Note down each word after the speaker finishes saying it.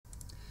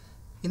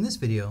In this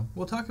video,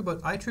 we'll talk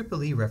about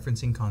IEEE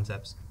referencing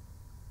concepts.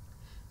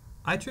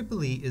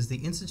 IEEE is the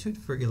Institute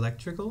for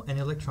Electrical and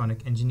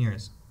Electronic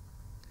Engineers.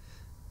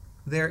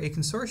 They're a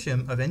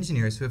consortium of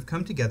engineers who have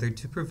come together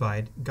to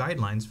provide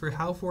guidelines for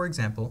how, for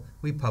example,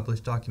 we publish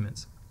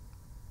documents.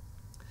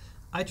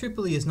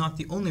 IEEE is not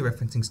the only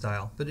referencing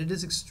style, but it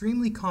is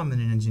extremely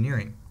common in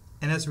engineering,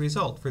 and as a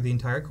result, for the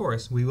entire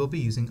course, we will be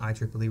using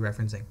IEEE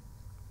referencing.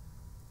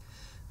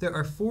 There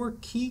are four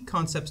key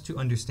concepts to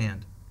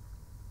understand.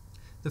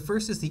 The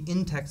first is the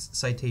in-text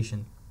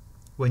citation.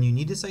 When you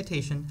need a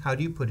citation, how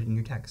do you put it in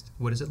your text?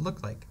 What does it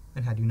look like?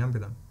 And how do you number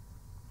them?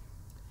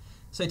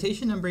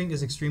 Citation numbering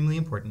is extremely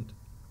important.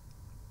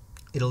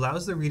 It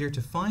allows the reader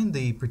to find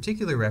the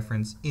particular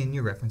reference in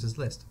your references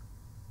list.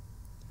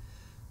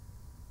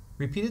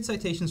 Repeated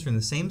citations from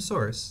the same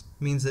source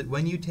means that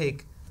when you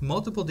take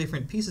multiple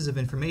different pieces of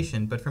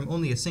information but from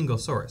only a single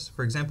source,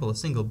 for example a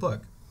single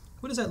book,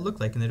 what does that look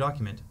like in the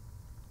document?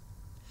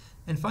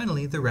 And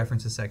finally, the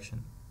references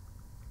section.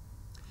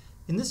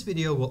 In this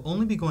video, we'll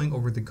only be going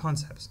over the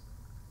concepts.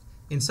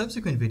 In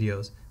subsequent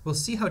videos, we'll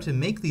see how to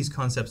make these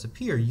concepts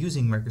appear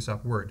using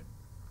Microsoft Word.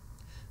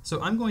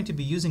 So I'm going to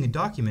be using a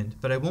document,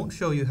 but I won't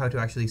show you how to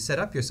actually set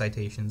up your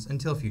citations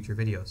until future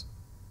videos.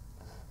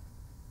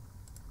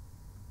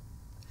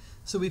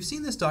 So we've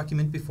seen this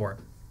document before.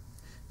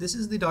 This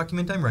is the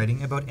document I'm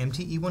writing about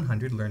MTE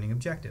 100 learning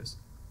objectives.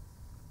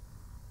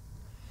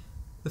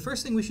 The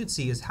first thing we should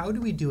see is how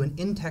do we do an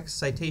in-text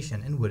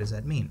citation and what does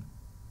that mean?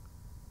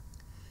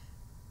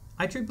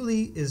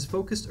 IEEE is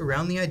focused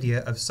around the idea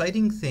of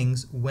citing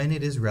things when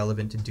it is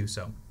relevant to do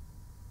so.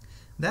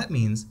 That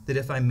means that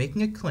if I'm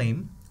making a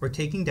claim or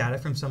taking data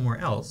from somewhere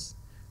else,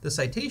 the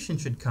citation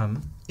should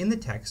come in the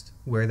text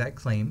where that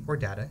claim or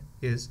data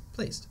is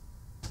placed.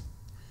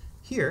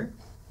 Here,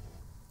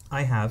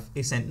 I have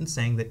a sentence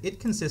saying that it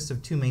consists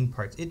of two main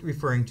parts, it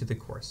referring to the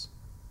course.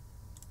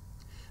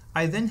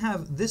 I then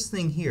have this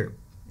thing here,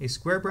 a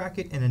square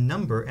bracket and a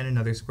number and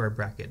another square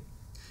bracket.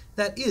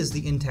 That is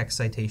the in-text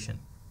citation.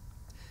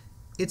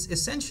 It's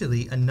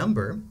essentially a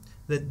number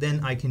that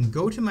then I can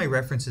go to my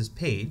references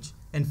page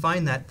and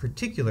find that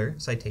particular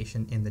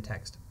citation in the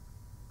text.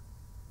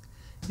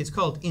 It's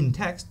called in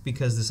text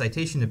because the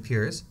citation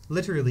appears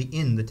literally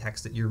in the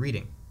text that you're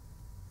reading.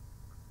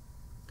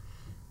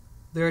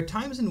 There are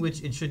times in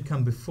which it should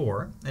come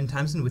before and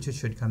times in which it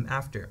should come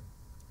after.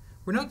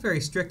 We're not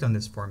very strict on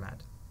this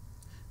format,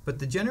 but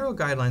the general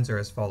guidelines are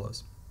as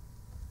follows.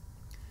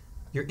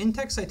 Your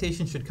in-text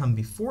citation should come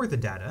before the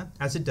data,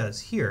 as it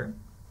does here,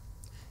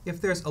 if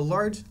there's a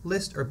large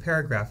list or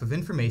paragraph of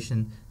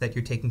information that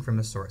you're taking from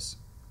a source.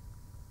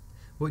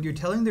 What you're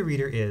telling the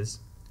reader is,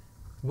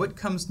 what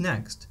comes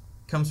next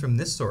comes from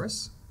this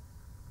source,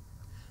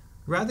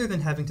 rather than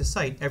having to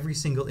cite every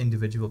single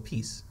individual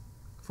piece.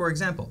 For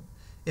example,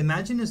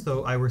 imagine as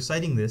though I were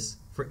citing this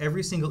for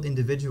every single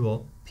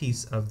individual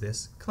piece of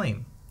this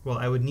claim. Well,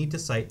 I would need to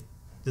cite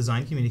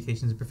Design,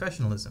 Communications, and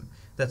Professionalism.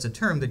 That's a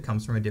term that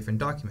comes from a different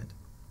document.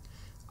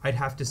 I'd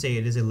have to say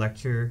it is a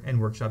lecture and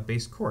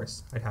workshop-based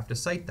course. I'd have to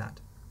cite that.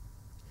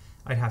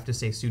 I'd have to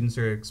say students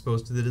are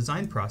exposed to the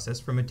design process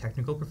from a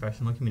technical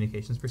professional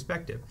communications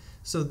perspective.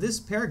 So this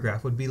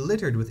paragraph would be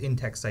littered with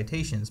in-text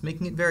citations,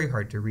 making it very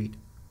hard to read.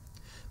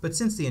 But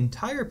since the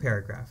entire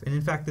paragraph, and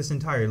in fact this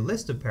entire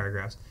list of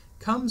paragraphs,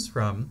 comes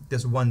from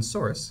this one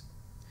source,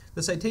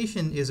 the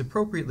citation is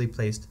appropriately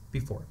placed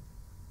before.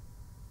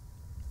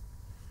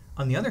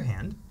 On the other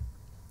hand,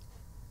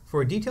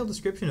 for a detailed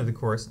description of the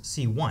course,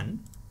 C1,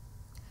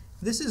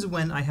 this is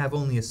when I have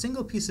only a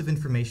single piece of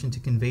information to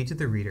convey to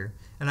the reader,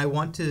 and I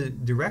want to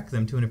direct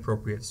them to an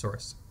appropriate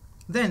source.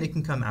 Then it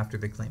can come after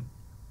the claim.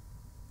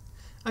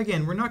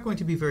 Again, we're not going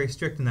to be very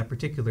strict in that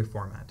particular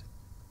format.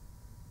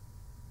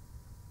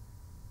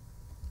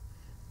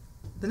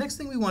 The next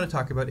thing we want to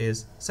talk about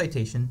is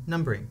citation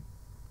numbering.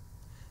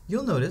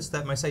 You'll notice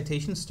that my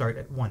citations start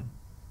at 1.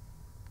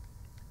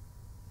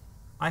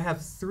 I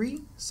have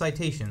 3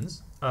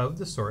 citations of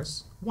the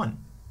source 1.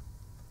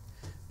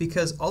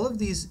 Because all of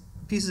these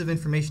pieces of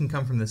information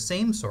come from the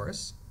same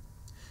source,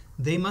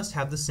 they must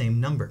have the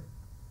same number.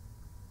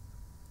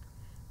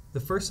 The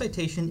first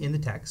citation in the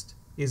text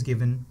is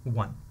given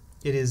 1.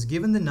 It is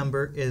given the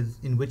number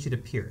in which it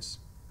appears.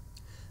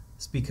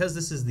 It's because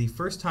this is the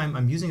first time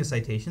I'm using a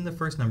citation, the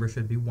first number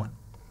should be 1.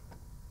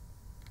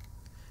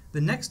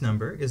 The next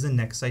number is the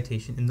next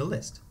citation in the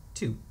list,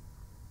 2,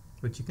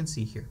 which you can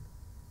see here.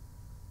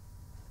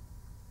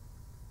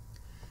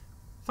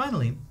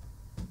 Finally,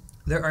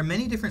 there are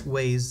many different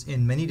ways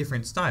in many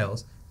different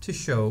styles to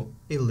show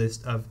a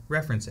list of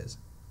references.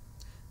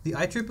 The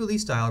IEEE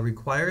style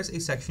requires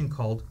a section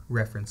called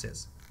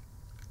References.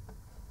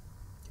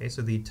 Okay,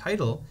 so the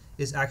title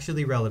is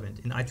actually relevant.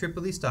 In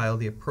IEEE style,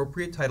 the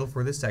appropriate title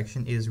for this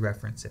section is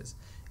References.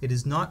 It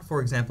is not,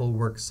 for example,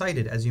 Works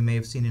Cited, as you may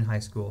have seen in high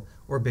school,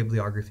 or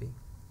Bibliography.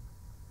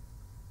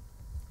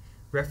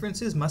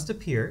 References must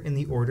appear in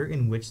the order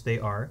in which they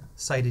are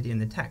cited in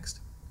the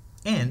text,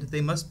 and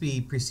they must be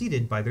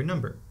preceded by their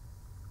number.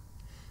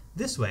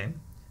 This way,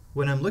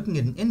 when I'm looking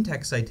at an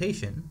in-text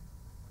citation,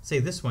 say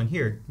this one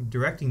here,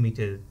 directing me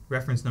to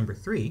reference number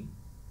 3,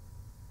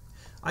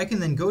 I can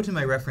then go to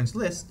my reference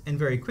list and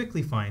very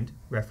quickly find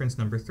reference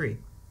number 3.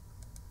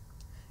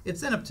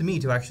 It's then up to me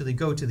to actually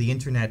go to the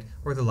internet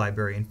or the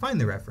library and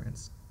find the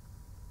reference.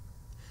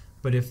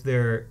 But if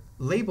they're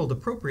labeled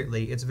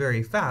appropriately, it's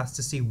very fast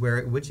to see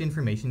which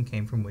information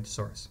came from which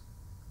source.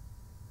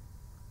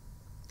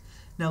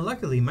 Now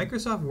luckily,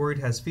 Microsoft Word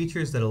has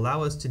features that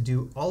allow us to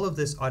do all of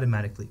this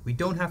automatically. We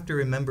don't have to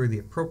remember the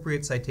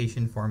appropriate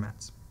citation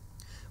formats,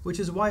 which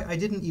is why I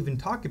didn't even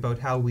talk about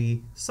how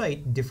we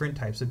cite different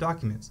types of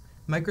documents.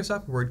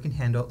 Microsoft Word can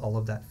handle all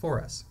of that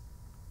for us.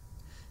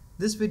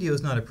 This video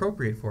is not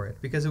appropriate for it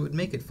because it would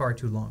make it far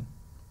too long.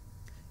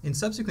 In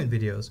subsequent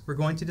videos, we're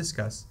going to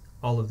discuss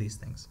all of these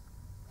things.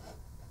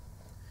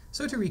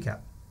 So to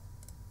recap,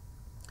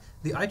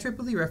 the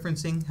IEEE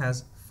referencing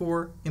has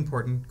 4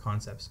 important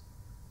concepts.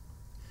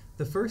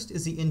 The first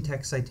is the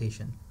in-text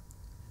citation.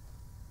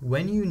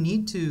 When you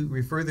need to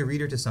refer the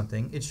reader to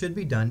something, it should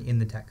be done in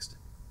the text.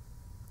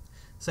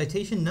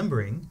 Citation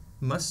numbering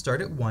must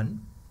start at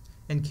 1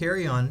 and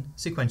carry on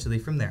sequentially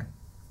from there.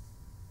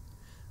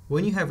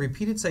 When you have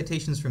repeated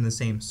citations from the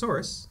same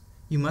source,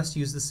 you must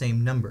use the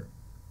same number.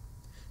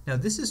 Now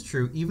this is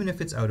true even if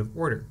it's out of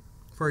order.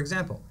 For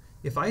example,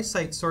 if I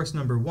cite source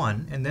number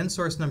 1 and then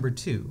source number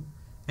 2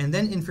 and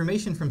then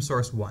information from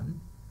source 1,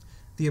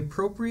 the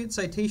appropriate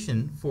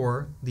citation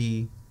for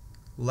the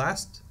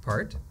last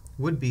part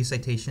would be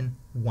citation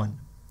 1,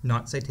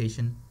 not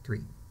citation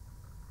 3.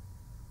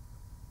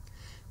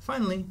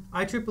 Finally,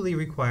 IEEE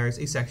requires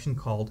a section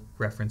called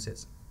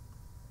references.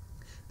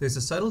 There's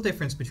a subtle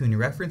difference between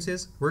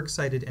references, works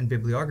cited, and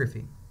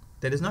bibliography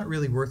that is not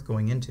really worth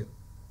going into.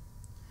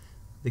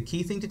 The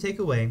key thing to take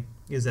away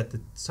is that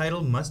the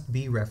title must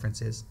be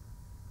references